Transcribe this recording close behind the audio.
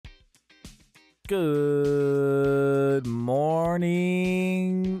Good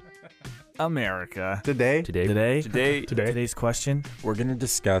morning, America. Today's question. We're going to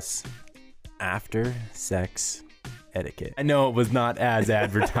discuss after sex etiquette. I know it was not as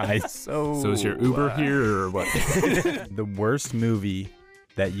advertised. So is your Uber here or what? The worst movie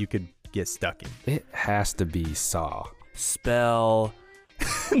that you could get stuck in. It has to be Saw. Spell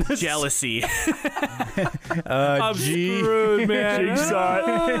jealousy. I'm screwed, man.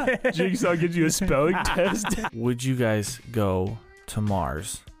 Jigsaw gives you a spelling test. Would you guys go to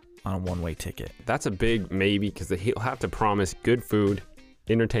Mars on a one-way ticket? That's a big maybe because he'll have to promise good food,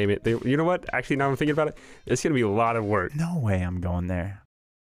 entertainment. You know what? Actually, now I'm thinking about it, it's going to be a lot of work. No way I'm going there.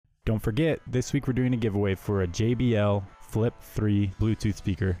 Don't forget, this week we're doing a giveaway for a JBL Flip 3 Bluetooth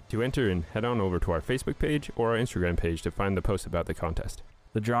speaker. To enter in, head on over to our Facebook page or our Instagram page to find the post about the contest.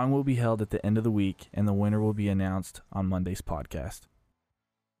 The drawing will be held at the end of the week, and the winner will be announced on Monday's podcast.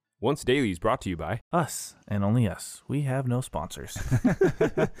 Once Daily is brought to you by Us, and only us. We have no sponsors.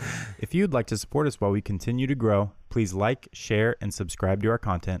 If you'd like to support us while we continue to grow, please like, share, and subscribe to our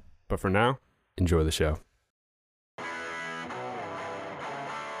content. But for now, enjoy the show.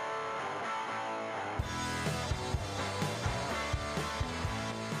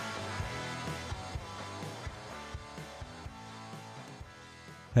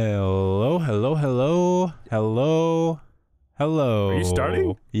 Hello. Are you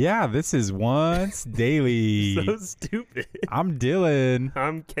starting? Yeah, this is Once Daily. So stupid. I'm Dylan.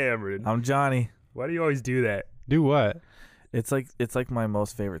 I'm Cameron. I'm Johnny. Why do you always do that? Do what? It's like my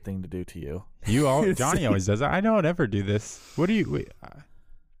most favorite thing to do to you. Johnny always does that. I don't ever do this. What do you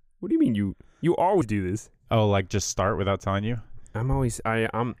mean you always do this? Oh, like just start without telling you?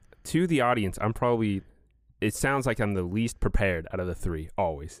 I'm to the audience, it sounds like I'm the least prepared out of the three,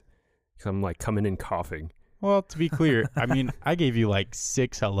 always. Because I'm like coming in coughing. Well, to be clear, I mean, I gave you like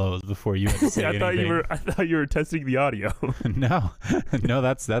 6 hellos before you had to say anything. I thought you were testing the audio. No,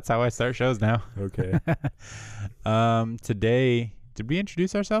 that's how I start shows now. Okay. Today, did we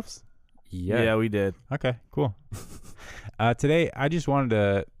introduce ourselves? Yeah, we did. Okay, cool. Today, I just wanted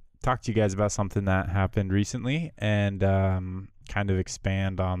to talk to you guys about something that happened recently and kind of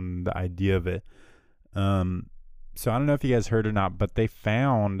expand on the idea of it. So I don't know if you guys heard or not, but they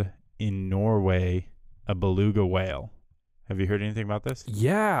found in Norway a beluga whale. Have you heard anything about this?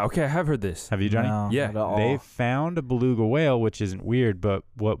 Yeah, okay, I have heard this. Have you, Johnny? No, Yeah. not at all. They found a beluga whale, which isn't weird, but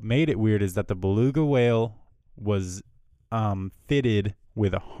what made it weird is that the beluga whale was fitted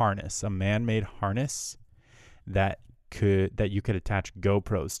with a harness, a man-made harness that you could attach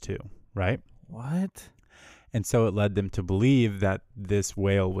GoPros to, right? What? And so it led them to believe that this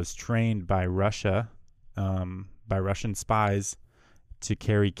whale was trained by Russia, by Russian spies, to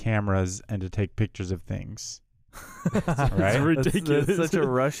carry cameras and to take pictures of things. Right? It's ridiculous. That's such a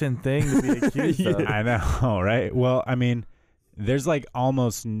Russian thing to be accused of. I know, right? Well, I mean, there's like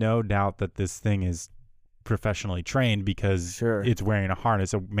almost no doubt that this thing is professionally trained because it's wearing a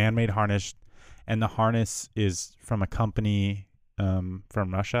harness, a man-made harness, and the harness is from a company from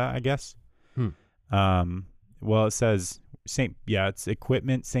Russia, I guess. Well, it says it's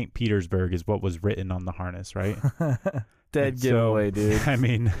equipment St. Petersburg is what was written on the harness, right? Dead giveaway, dude. I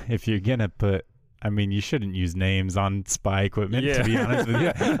mean, if you're going to put, you shouldn't use names on spy equipment, to be honest with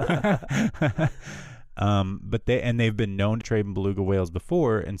you. But they've been known to trade in beluga whales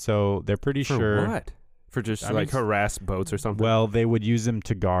before, and so they're pretty sure. For what? For just harass boats or something? Well, they would use them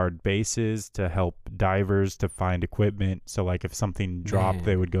to guard bases, to help divers, to find equipment. So, like, if something dropped,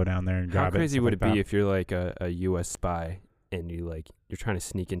 they would go down there and grab it. How crazy would it be if you're like a U.S. spy and you're trying to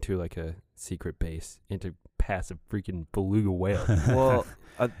sneak into like a secret base and to pass a freaking beluga whale? Well,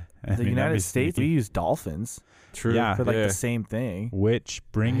 the United States, we use dolphins. True. Yeah. For the same thing. Which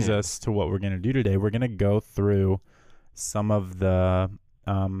brings us to what we're going to do today. We're going to go through some of the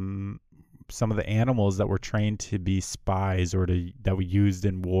animals that were trained to be spies or that we used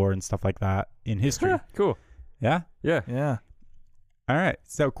in war and stuff like that in history. Cool. Yeah? Yeah. All right.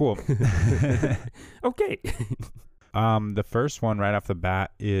 So cool. Okay. The first one right off the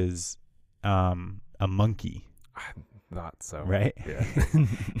bat is a monkey. I thought so. Right? Yeah.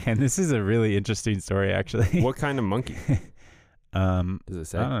 And this is a really interesting story, actually. What kind of monkey? Does it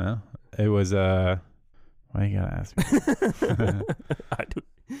say? I don't know. It was why you gotta ask me? I do.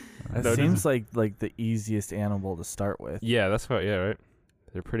 That seems like the easiest animal to start with. Yeah, that's what. Yeah, right.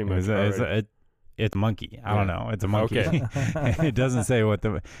 They're pretty much. It's a monkey. I don't know. It's a monkey. Okay. It doesn't say what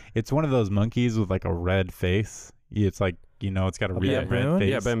it's one of those monkeys with like a red face. It's like, it's got a red face.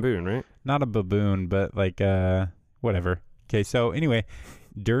 Yeah, baboon, right? Not a baboon, but like whatever. Okay, so anyway,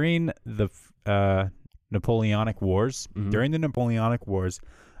 during the Napoleonic Wars,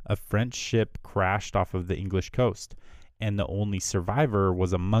 a French ship crashed off of the English coast, and the only survivor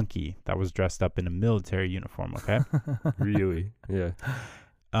was a monkey that was dressed up in a military uniform. Okay. Really? Yeah.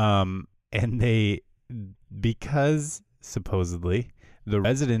 And because supposedly the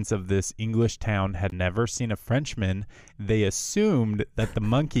residents of this English town had never seen a Frenchman, they assumed that the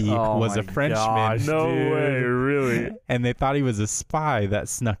monkey was a Frenchman. Gosh, No dude. way, really? And they thought he was a spy that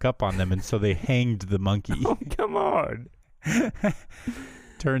snuck up on them, and so they hanged the monkey. Oh, come on.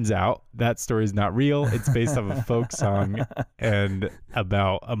 Turns out that story is not real. It's based off a folk song and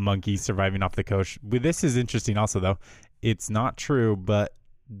about a monkey surviving off the coast. But this is interesting also, though. It's not true, but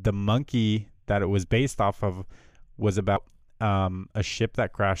the monkey that it was based off of was about a ship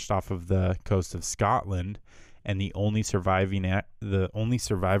that crashed off of the coast of Scotland, and the only survivor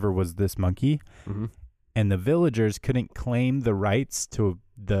was this monkey. Mm-hmm. And the villagers couldn't claim the rights to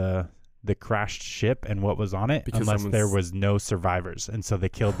the crashed ship and what was on it Because unless there was no survivors, and so they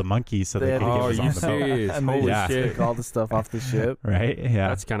killed the monkey so they They could had get to- us you on the boat. serious? And they Holy Yeah. shit. took all the stuff off the ship. Right? Yeah.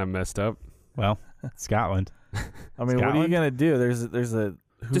 That's kind of messed up. Well, Scotland. I mean, what are you Scotland? gonna do? There's a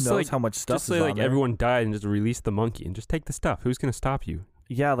who Just knows like- how much stuff Just is say on like there. everyone died and just release the monkey and just take the stuff. Who's gonna stop you?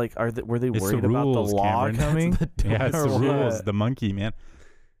 Yeah, like were they It's the worried about rules, the law Cameron. coming? Yeah, it's Or the rules. what? The monkey, man.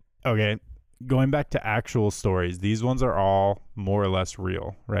 Okay. Going back to actual stories, these ones are all more or less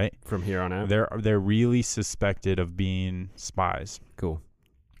real, right? From here on out. They're really suspected of being spies. Cool.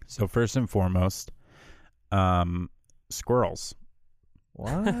 So first and foremost, squirrels.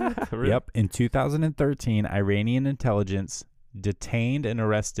 What? Really? Yep. In 2013, Iranian intelligence detained and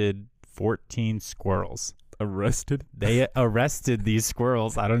arrested 14 squirrels. Arrested? They arrested these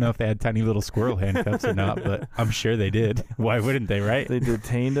squirrels. I don't know if they had tiny little squirrel handcuffs or not, but I'm sure they did. Why wouldn't they, right? They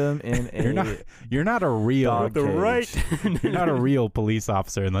detained him in You're not a real Dog The cage. right. You're not a real police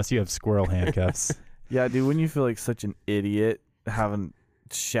officer unless you have squirrel handcuffs. Yeah, dude, when you feel like such an idiot having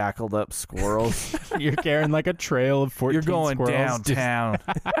shackled up squirrels, You're carrying like a trail of 14 you're going squirrels. just- downtown.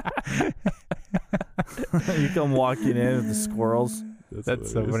 You come walking in with the squirrels.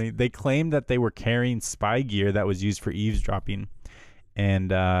 That's so funny. They claimed that they were carrying spy gear that was used for eavesdropping.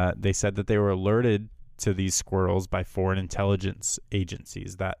 And they said that they were alerted to these squirrels by foreign intelligence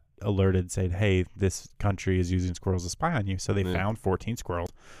agencies that said, hey, this country is using squirrels to spy on you. So they found 14 squirrels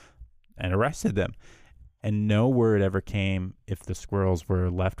and arrested them. And no word ever came if the squirrels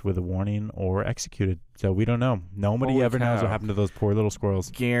were left with a warning or executed. So we don't know. Nobody Holy ever knows cow. what happened to those poor little squirrels.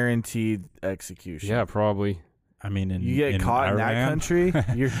 Guaranteed execution. Yeah, probably. I mean, You get caught in that Iran, country,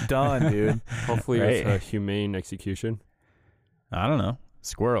 you're done, dude. Hopefully it's Right. a humane execution. I don't know.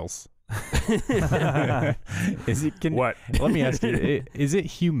 Squirrels. Is it? What? Let me ask you: is it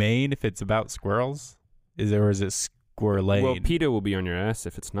humane if it's about squirrels? Or is it squirrelane? Well, PETA will be on your ass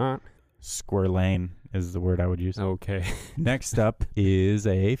if it's not. Squirrelane is the word I would use. Okay. Next up is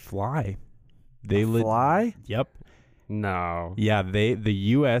a fly. They Fly? Yep. No. Yeah. The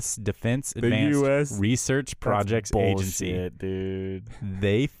U.S. Defense Advanced US? Research Projects That's Agency. bullshit, dude.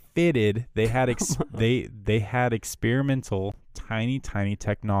 They had experimental tiny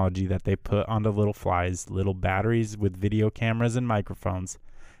technology that they put onto little flies, little batteries with video cameras and microphones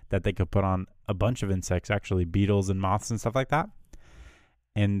that they could put on a bunch of insects, actually beetles and moths and stuff like that.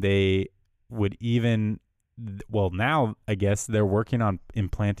 And they would even, well, now I guess they're working on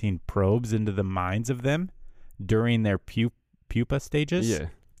implanting probes into the minds of them during their pupa stages. Yeah.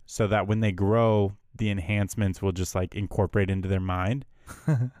 So that when they grow, the enhancements will just like incorporate into their mind.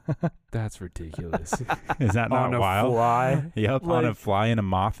 That's ridiculous. Is that not On a wild? fly? Yep, on a Like- fly and a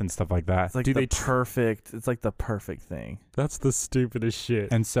moth and stuff like that. It's like Do the they perfect. It's like the perfect thing. That's the stupidest shit.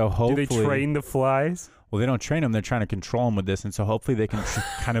 And so Do hopefully, they train the flies? well, they don't train them. They're trying to control them with this, and so hopefully they can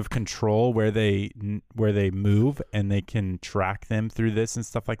kind of control where they move, and they can track them through this and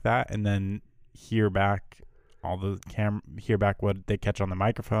stuff like that, and then hear back what they catch on the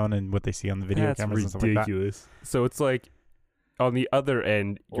microphone and what they see on the video That's cameras and stuff like that. ridiculous. So it's like on the other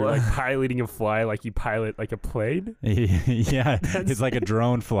end, you're What? like piloting a fly like you pilot like a plane. Yeah, it's like a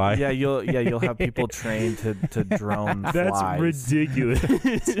drone fly. Yeah, you'll have people trained to drone That's flies.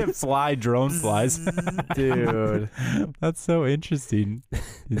 ridiculous. Fly drone flies. Dude. That's so interesting.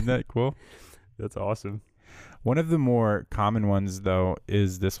 Isn't that cool? That's awesome. One of the more common ones, though,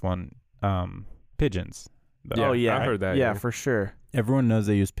 is this one, pigeons. Yeah, Oh yeah, I've heard that, Yeah, yeah. for sure. Everyone knows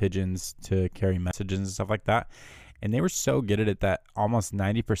they use pigeons to carry messages and stuff like that. And they were so good at it that almost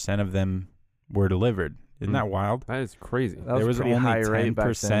 90% of them were delivered. Isn't that wild? That is crazy. That was, There was pretty only high rate back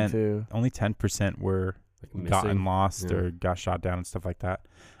then 10%. too. Only 10% were Like gotten missing. lost Yeah. or got shot down and stuff like that.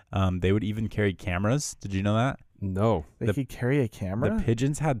 They would even carry cameras. Did you know that? No. They The- could carry a camera. The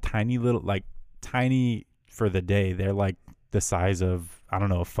pigeons had tiny for the day. They're like the size of, I don't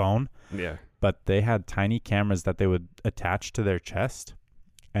know, a phone. Yeah. But they had tiny cameras that they would attach to their chest,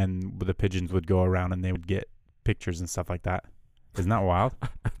 and the pigeons would go around and they would get pictures and stuff like that. Isn't that wild?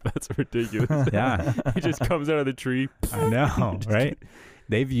 That's ridiculous. Yeah. He just comes out of the tree. I know, right?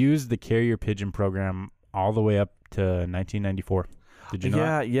 They've used the carrier pigeon program all the way up to 1994. Did you know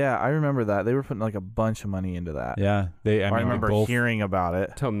that? Yeah, I remember that. They were putting like a bunch of money into that. Yeah. I remember both, hearing about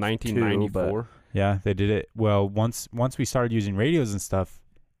it. Until 1994. yeah, they did it. Well, once we started using radios and stuff,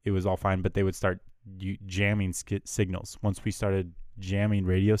 it was all fine, but they would start jamming signals. Once we started jamming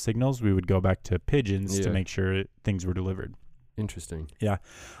radio signals, we would go back to pigeons to make sure things were delivered. Interesting. Yeah.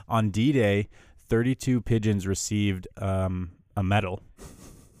 On D-Day, 32 pigeons received a medal.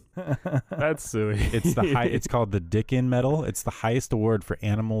 That's silly. It's called the Dickin Medal. It's the highest award for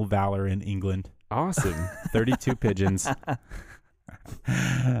animal valor in England. Awesome. 32 pigeons.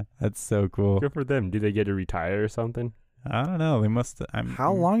 That's so cool. Good for them. Do they get to retire or something? I don't know. They must.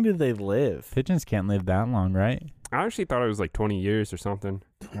 How long did they live? Pigeons can't live that long, right? I actually thought it was like 20 years or something.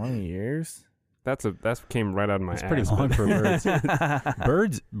 20 years? That came right out of my ass. It's pretty long for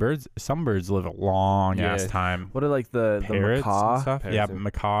birds. Birds. Some birds live a long ass time. What are like the Parrots macaw? and stuff? Parrots, yeah, yeah.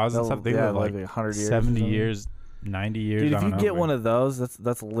 macaws and stuff. They live like 100 years. 70 years, 90 years. Dude, I if don't you know. get one of those,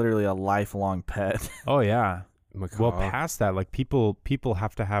 that's literally a lifelong pet. Oh yeah. Macaw. Well, past that, like people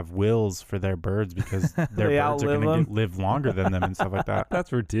have to have wills for their birds because their They birds are outlive going them? to live longer than them and stuff like that.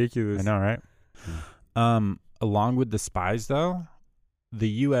 That's ridiculous. I know, right? Along with the spies, though, the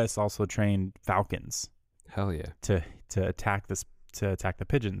U.S. also trained falcons Hell yeah. to attack the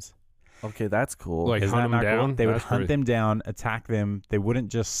pigeons. Okay, that's cool. Like Isn't that hunt them not cool? down? They would That's hunt pretty- them down, attack them. They wouldn't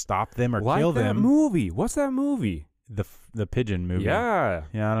just stop them or Like kill that them. movie. What's that movie? The pigeon movie. Yeah.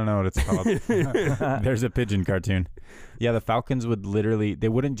 Yeah, I don't know what it's called. There's a pigeon cartoon. Yeah, the falcons would they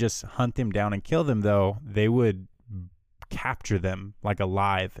wouldn't just hunt them down and kill them, though. They would capture them like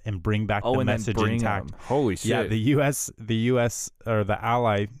alive and bring back the and then message bring intact. them. Holy shit. Yeah, the U.S. or the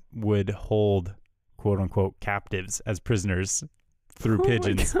ally would hold quote unquote captives as prisoners through Oh my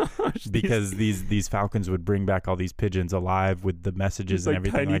pigeons gosh, because these falcons would bring back all these pigeons alive with the messages and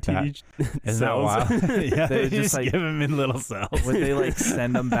everything like that. Isn't that cells. wild? Yeah, They they just, just like- give them in little cells. Would they like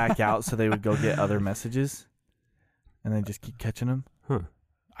send them back out so they would go get other messages? And then just keep catching them?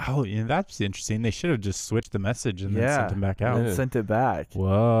 Oh, yeah, that's interesting. They should have just switched the message and then sent them back out. And Yeah. sent it back.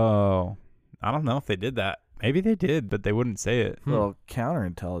 Whoa. I don't know if they did that. Maybe they did, but they wouldn't say it. Little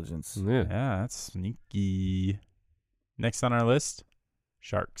counterintelligence. Yeah. Yeah, that's sneaky. Next on our list,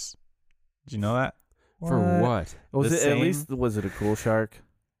 sharks. Did you know that? For what? Was The it same- at least was it a cool shark?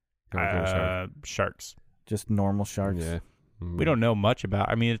 Sharks. Just normal sharks? Yeah. We don't know much about.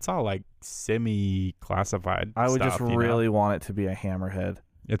 I mean, it's all like semi-classified. I would stuff, just you really know? want it to be a hammerhead.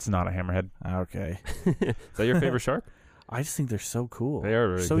 It's not a hammerhead. Okay. Is that your favorite shark? I just think they're so cool. They are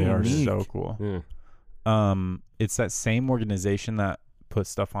very so They cool. are unique. so cool. Yeah. It's that same organization that puts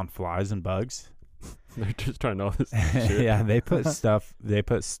stuff on flies and bugs. They're just trying all this shit. Yeah, they put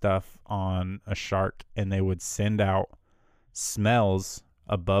stuff on a shark and they would send out smells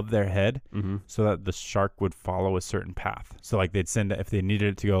above their head Mm-hmm. so that the shark would follow a certain path. So like they'd send, if they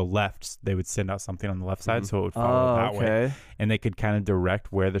needed it to go left, they would send out something on the left side Mhm. so it would follow that way. okay. And they could kind of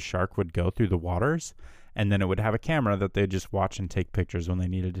direct where the shark would go through the waters, and then it would have a camera that they'd just watch and take pictures when they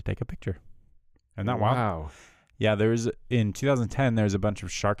needed to take a picture. Isn't that wild? Wow. Yeah, in 2010 there's a bunch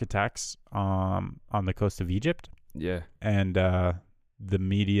of shark attacks on the coast of Egypt, Yeah. and the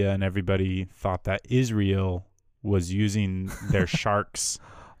media and everybody thought that Israel was using their sharks,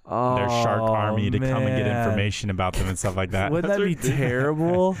 their shark army to come and get information about them and stuff like that. Wouldn't that That's be ridiculous.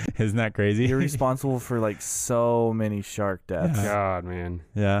 terrible? Isn't that crazy? You're responsible for like so many shark deaths. Yeah. God, man.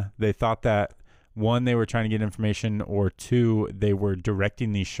 Yeah, they thought that one, they were trying to get information, or two, they were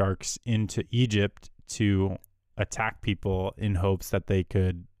directing these sharks into Egypt to attack people in hopes that they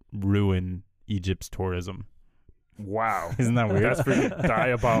could ruin Egypt's tourism. Wow. Isn't that weird? That's pretty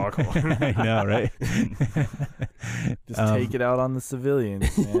diabolical. I know, right? Just take it out on the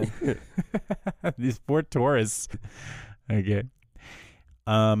civilians, man. These poor tourists. Okay.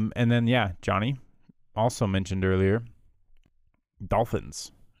 And then, yeah, Johnny also mentioned earlier,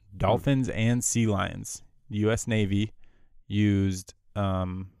 dolphins. Dolphins and sea lions. The U.S. Navy used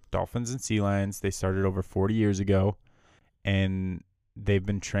dolphins and sea lions. They started over 40 years ago, and they've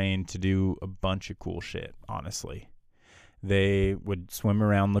been trained to do a bunch of cool shit, honestly. They would swim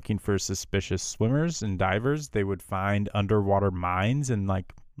around looking for suspicious swimmers and divers. They would find underwater mines and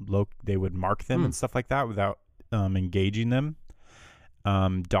they would mark them and stuff like that without engaging them.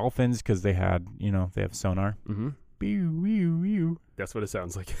 Dolphins, because they have sonar. Mm-hmm. you. That's what it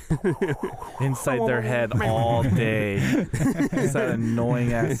sounds like. Inside their head all day. It's that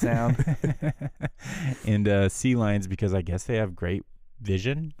annoying ass sound. And sea lions, because I guess they have great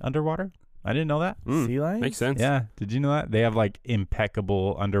vision underwater. I didn't know that. Sea lions? Makes sense. Yeah. Did you know that? They have like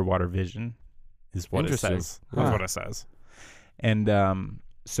impeccable underwater vision is what it Interesting. says. That's what it says. And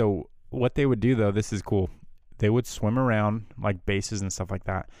so what they would do, though, this is cool. They would swim around like bases and stuff like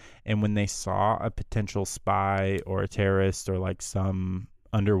that. And when they saw a potential spy or a terrorist or like some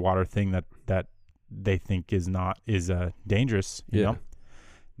underwater thing that they think is dangerous, you know,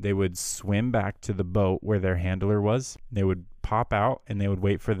 they would swim back to the boat where their handler was. They would pop out and they would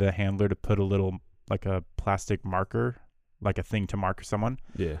wait for the handler to put a little, like a plastic marker, like a thing to mark someone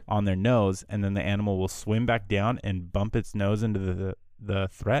on their nose. And then the animal will swim back down and bump its nose into the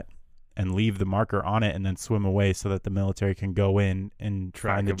threat and leave the marker on it and then swim away so that the military can go in and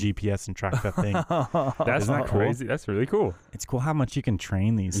find the GPS and track that thing. That's Isn't that cool? crazy. That's really cool. It's cool how much you can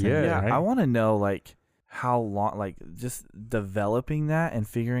train these things. Yeah, right? I want to know, like, how long, like, just developing that and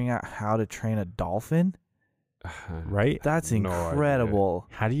figuring out how to train a dolphin. Right? That's No idea. incredible.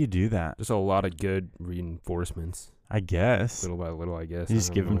 How do you do that? There's a lot of good reinforcements. I guess. Little by little, I guess. You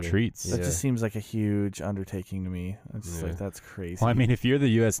just give them treats. That just seems like a huge undertaking to me. It's just like, that's crazy. Well, I mean, if you're the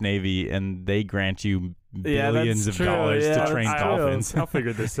U.S. Navy and they grant you billions of true. dollars Yeah, to train that's dolphins, I'll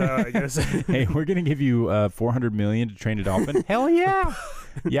figure this out, I guess. hey, we're gonna give you $400 million to train a dolphin. Hell yeah!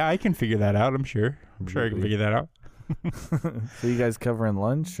 Yeah, I can figure that out. I'm sure I can figure that out. So you guys covering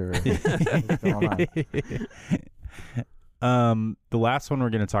lunch or what's going on? The last one we're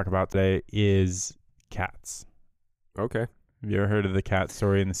gonna talk about today is cats. Okay. Have you ever heard of the cat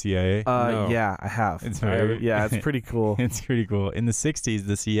story in the CIA? No. Yeah, I have. It's very it's pretty cool. It's pretty cool. In the 60s,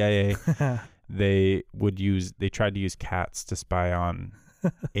 the CIA they tried to use cats to spy on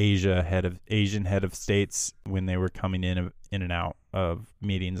Asian head of states when they were coming in and out of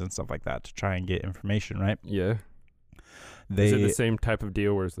meetings and stuff like that to try and get information, right? Yeah. Is it the same type of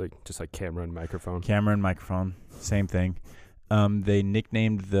deal where it's like just like camera and microphone? Camera and microphone, same thing. They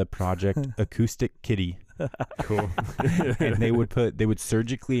nicknamed the project Acoustic Kitty. Cool. And they would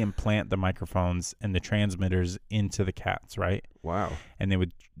surgically implant the microphones and the transmitters into the cats, right? Wow.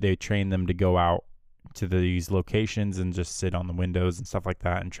 And they train them to go out to these locations and just sit on the windows and stuff like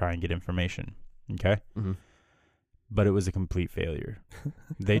that and try and get information. Okay? Mm-hmm. But it was a complete failure.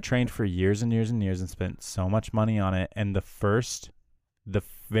 They trained for years and years and years and spent so much money on it. And the first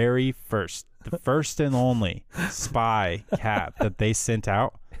and only spy cat that they sent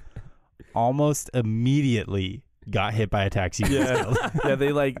out almost immediately got hit by a taxi. Yeah,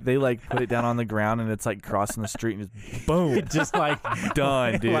 they put it down on the ground and it's like crossing the street and just boom, just like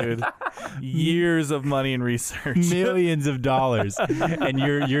done, dude. Years of money and research, millions of dollars, and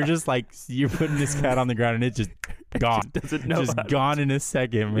you're just like you're putting this cat on the ground and it's just gone. Doesn't know just gone in a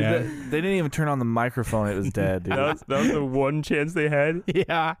second, man. They didn't even turn on the microphone; it was dead, dude. That was the one chance they had.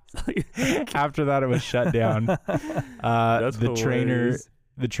 Yeah. After that, it was shut down. That's the hilarious.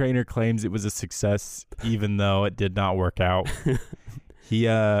 The trainer claims it was a success, even though it did not work out. He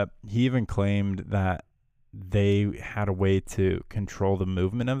even claimed that they had a way to control the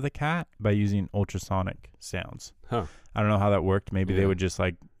movement of the cat by using ultrasonic sounds. Huh. I don't know how that worked. Maybe they would just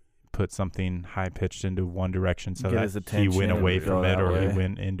like put something high pitched into one direction so Get his that he attention went and away go from it, that or way. he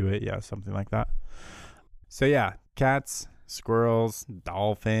went into it. Yeah, something like that. So yeah, cats, squirrels,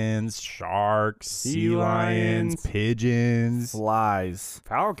 dolphins, sharks, sea lions, pigeons, Flies.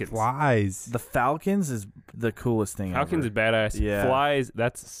 Falcons. flies. The falcons is the coolest thing. Falcons ever. is badass. Yeah. Flies,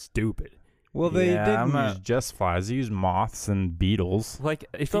 that's stupid. Well, they Yeah, didn't I'm use not- just flies. They used moths and beetles. Like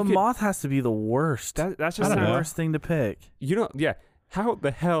if The you could, moth has to be the worst. that's That's just the don't know. worst thing to pick. yeah. How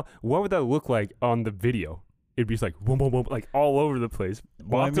the hell? What would that look like on the video? It'd be just like boom, boom, boom, like all over the place.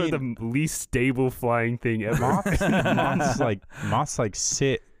 Well, I Moths are the least stable flying thing ever. Moths like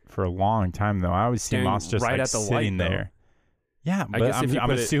sit for a long time though. I always see Standing moths just right like at the sitting light, though. there. Yeah, I but guess if you I'm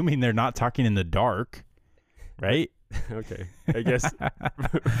put it- assuming they're not talking in the dark, right? Okay, I guess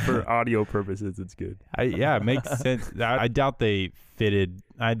for audio purposes, it's good. Yeah, it makes sense. I doubt they fitted.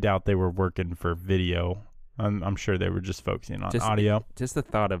 I doubt they were working for video. I'm sure they were just focusing on audio. Just the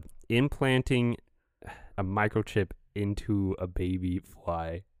thought of implanting a microchip into a baby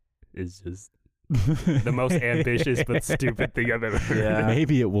fly is just the most ambitious but stupid thing I've ever heard. Yeah.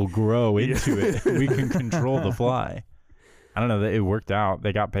 Maybe it will grow into it. We can control the fly. I don't know. It worked out.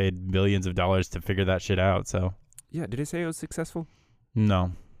 They got paid millions of dollars to figure that shit out. So Yeah, did it say it was successful?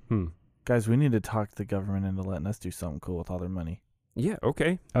 no. Guys, we need to talk the government into letting us do something cool with all their money. Yeah,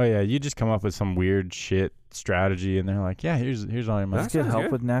 okay. Oh yeah, you just come up with some weird shit strategy, and they're like, "Yeah, here's all your money. Let's get sounds help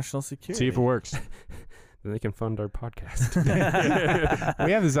good. with national security. See if it works." Then they can fund our podcast.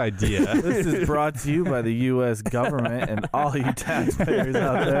 We have this idea. This is brought to you by the U.S. government and all you taxpayers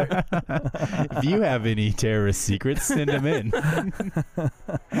out there. If you have any terrorist secrets, send them in.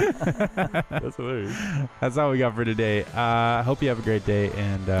 That's hilarious. That's all we got for today. Hope you have a great day,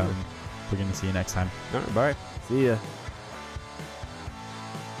 and we're going to see you next time. All right, bye. See ya.